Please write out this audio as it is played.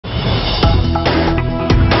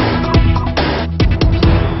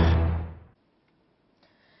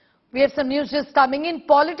We have some news just coming in.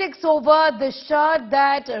 Politics over the shirt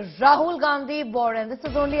that Rahul Gandhi wore, and this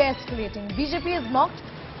is only escalating. BJP has mocked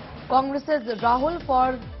Congress's Rahul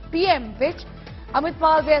for PM, which Amit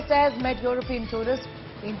Malviya says met European tourists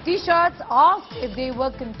in T-shirts, asked if they were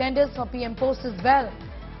contenders for PM post as well.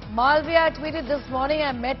 Malviya tweeted this morning,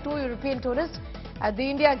 I met two European tourists at the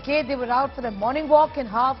India Gate. They were out for a morning walk in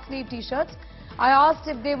half-sleeve T-shirts. I asked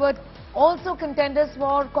if they were also contenders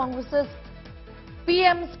for Congress's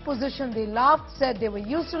PM's position. They laughed, said they were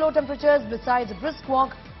used to low temperatures. Besides, a brisk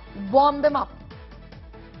walk warmed them up.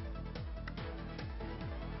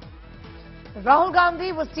 Rahul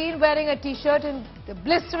Gandhi was seen wearing a T-shirt in the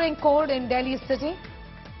blistering cold in Delhi city.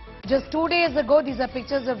 Just 2 days ago, these are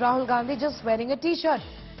pictures of Rahul Gandhi just wearing a T-shirt.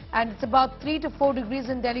 And it's about 3 to 4 degrees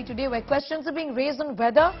in Delhi today, where questions are being raised on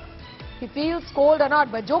whether he feels cold or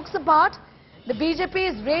not. But jokes apart, the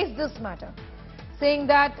BJP has raised this matter, saying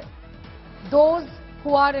that those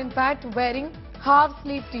who are in fact wearing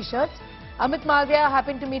half-sleeve T-shirts, Amit Malviya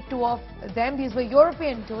happened to meet two of them. These were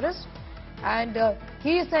European tourists, and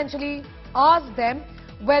he essentially asked them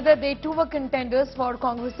whether they too were contenders for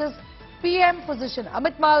Congress's PM position.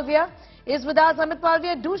 Amit Malviya is with us. Amit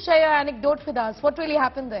Malviya, do share your anecdote with us. What really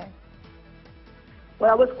happened there? Well,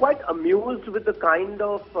 I was quite amused with the kind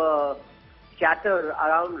of chatter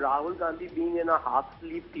around Rahul Gandhi being in a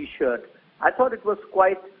half-sleeve T-shirt. I thought it was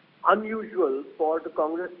quite unusual for the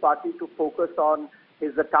Congress party to focus on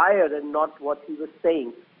his attire and not what he was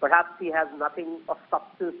saying. Perhaps he has nothing of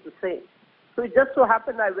substance to say. So it just so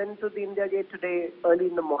happened I went to the India Gate today early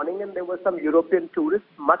in the morning, and there were some European tourists,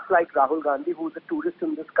 much like Rahul Gandhi, who's a tourist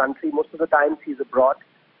in this country. Most of the times he's abroad.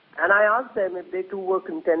 And I asked them if they too were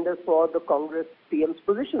contenders for the Congress PM's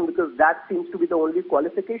position, because that seems to be the only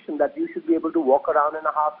qualification, that you should be able to walk around in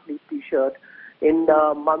a half-sleeve T-shirt in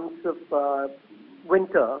months of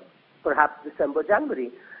winter, perhaps December,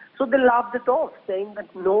 January. So they laughed it off, saying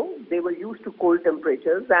that no, they were used to cold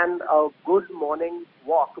temperatures and a good morning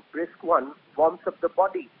walk, a brisk one, warms up the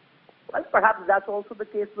body. Well, perhaps that's also the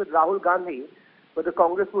case with Rahul Gandhi, but the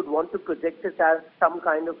Congress would want to project it as some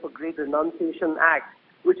kind of a great renunciation act,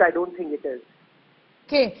 which I don't think it is.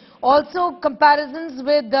 Okay. Also, comparisons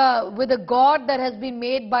with the god that has been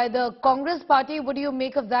made by the Congress party. What do you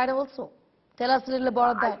make of that also? Tell us a little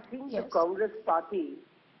about that. I think the Congress party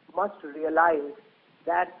must realize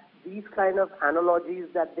that these kind of analogies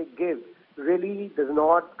that they give really does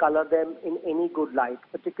not color them in any good light,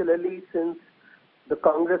 particularly since the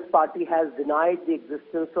Congress party has denied the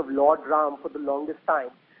existence of Lord Ram for the longest time.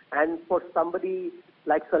 And for somebody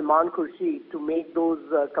like Salman Khurshid to make those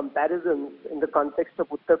comparisons in the context of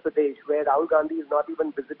Uttar Pradesh, where Rahul Gandhi is not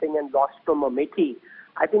even visiting and lost from Amethi,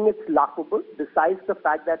 I think it's laughable, besides the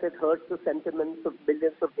fact that it hurts the sentiments of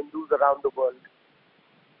millions of Hindus around the world.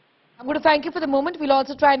 I'm going to thank you for the moment. We'll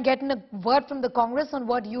also try and get in a word from the Congress on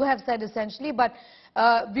what you have said essentially. But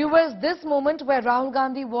viewers, this moment where Rahul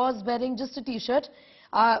Gandhi was wearing just a T-shirt,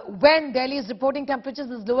 when Delhi is reporting temperatures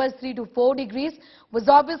as low as 3 to 4 degrees, was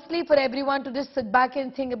obviously for everyone to just sit back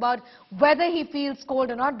and think about whether he feels cold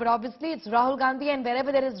or not. But obviously it's Rahul Gandhi, and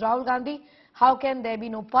wherever there is Rahul Gandhi, how can there be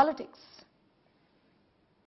no politics?